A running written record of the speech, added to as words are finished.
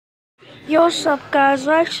Yo, what's up guys,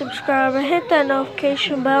 like, subscribe, and hit that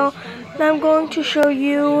notification bell, and I'm going to show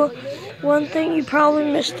you one thing you probably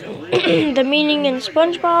missed, the meaning in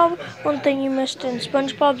SpongeBob, one thing you missed in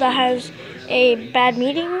SpongeBob that has a bad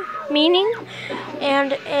meaning,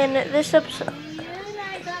 and in this episode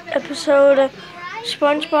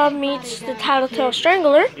SpongeBob meets the Tattletale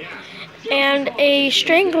Strangler, and a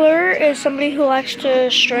strangler is somebody who likes to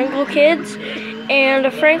strangle kids,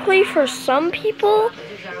 and frankly, for some people,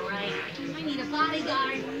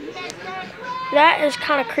 that is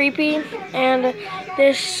kind of creepy, and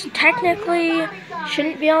this technically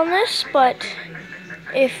shouldn't be on this, but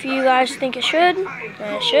if you guys think it should,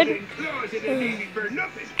 then it should.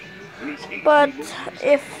 But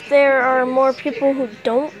if there are more people who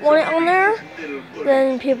don't want it on there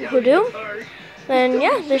than people who do, then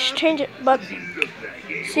yeah, they should change it. But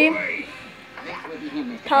see,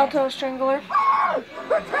 Tattletale Strangler.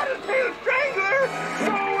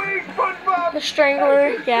 The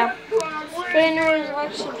Strangler, yeah. But anyways,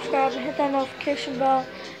 like, subscribe, and hit that notification bell.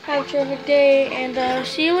 Have a terrific day, and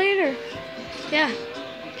see you later. Yeah,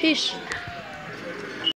 peace.